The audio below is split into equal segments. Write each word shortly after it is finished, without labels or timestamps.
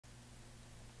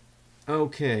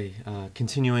Okay,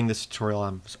 continuing this tutorial.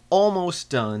 I'm almost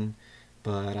done,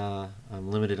 but I'm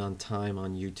limited on time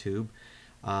on YouTube.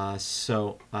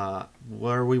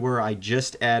 Where we were, I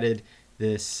just added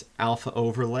this alpha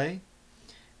overlay,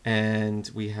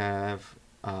 and we have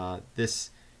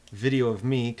this video of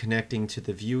me connecting to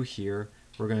the view here.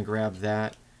 We're going to grab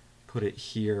that, put it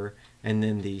here, and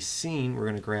then the scene, we're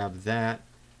going to grab that,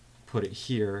 put it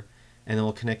here, and then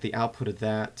we'll connect the output of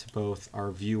that to both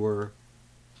our viewer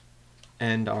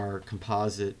and our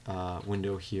composite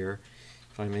window here.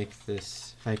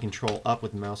 If I control up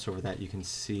with the mouse over that, you can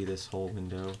see this whole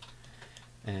window,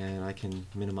 and I can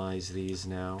minimize these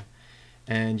now.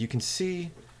 And you can see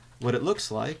what it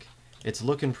looks like. It's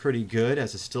looking pretty good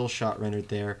as a still shot rendered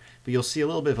there, but you'll see a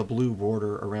little bit of a blue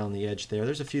border around the edge there.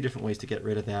 There's a few different ways to get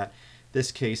rid of that. In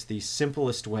this case, the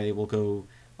simplest way will go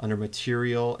under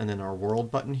Material and then our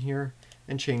World button here,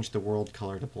 and change the world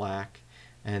color to black.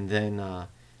 And then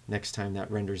next time that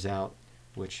renders out,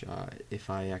 which if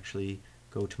I actually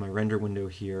go to my render window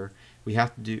here, we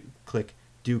have to click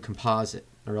Do Composite,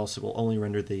 or else it will only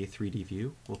render the 3D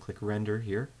view. We'll click Render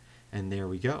here, and there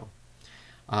we go.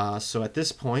 So at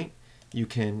this point, you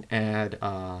can add,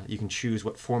 you can choose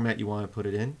what format you want to put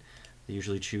it in. I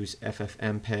usually choose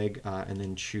FFmpeg and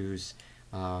then choose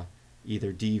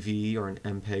either DV or an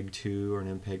MPEG-2 or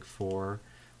an MPEG-4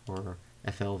 or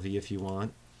FLV if you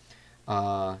want.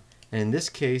 And in this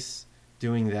case,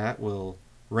 doing that will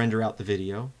render out the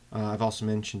video. I've also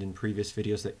mentioned in previous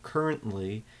videos that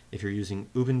currently, if you're using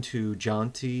Ubuntu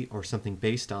Jonty or something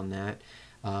based on that,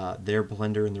 their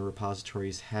Blender in the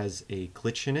repositories has a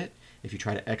glitch in it. If you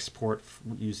try to export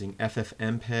using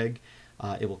FFmpeg,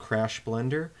 it will crash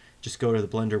Blender. Just go to the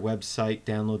Blender website,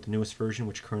 download the newest version,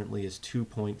 which currently is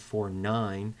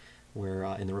 2.49, where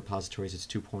in the repositories it's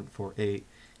 2.48.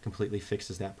 Completely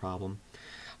fixes that problem.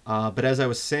 But as I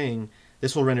was saying,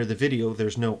 this will render the video.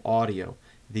 There's no audio.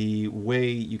 The way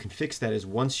you can fix that is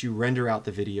once you render out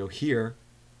the video here,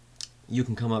 you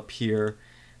can come up here,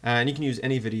 and you can use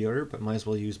any video editor, but might as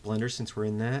well use Blender since we're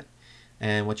in that.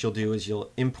 And what you'll do is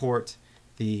you'll import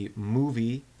the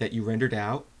movie that you rendered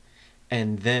out,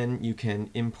 and then you can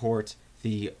import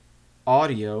the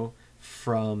audio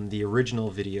from the original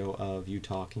video of you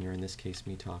talking, or in this case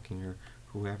me talking, or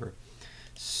whoever.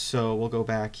 So we'll go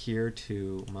back here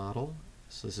to Model.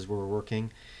 So this is where we're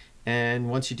working. And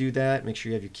once you do that, make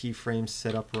sure you have your keyframes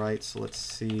set up right. So let's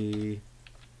see,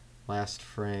 last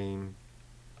frame.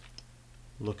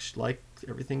 Looks like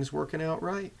everything's working out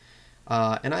right.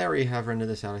 And I already have rendered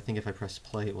this out. I think if I press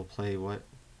play, it will play what?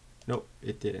 Nope,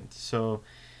 it didn't. So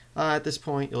at this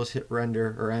point, you'll just hit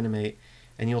render or animate,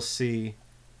 and you'll see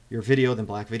your video, then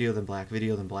black, video, then black,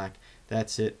 video, then black.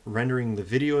 That's it, rendering the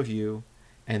video of you,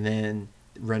 and then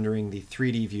rendering the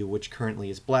 3D view, which currently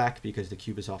is black because the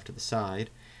cube is off to the side.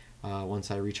 Once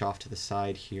I reach off to the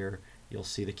side here, you'll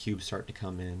see the cube start to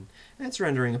come in. And it's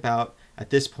rendering about, at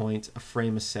this point, a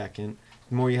frame a second.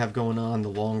 The more you have going on, the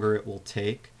longer it will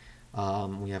take.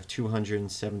 We have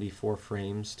 274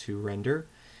 frames to render,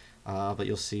 but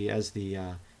you'll see as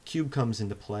the cube comes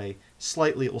into play,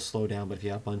 slightly it will slow down, but if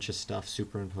you have a bunch of stuff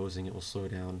superimposing, it will slow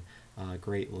down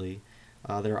greatly.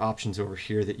 There are options over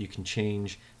here that you can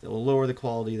change that will lower the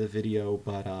quality of the video,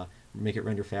 but make it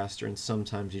render faster, and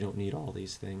sometimes you don't need all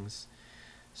these things.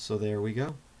 So there we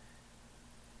go.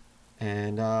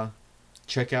 And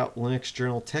check out Linux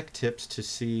Journal Tech Tips to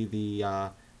see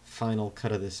the final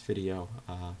cut of this video.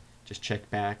 Just check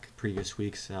back previous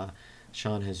weeks.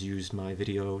 Shawn has used my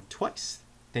video twice.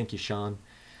 Thank you, Shawn.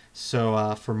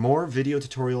 So for more video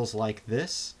tutorials like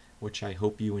this, which I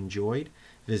hope you enjoyed,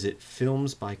 visit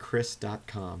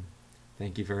filmsbychris.com.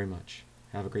 Thank you very much.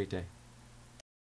 Have a great day.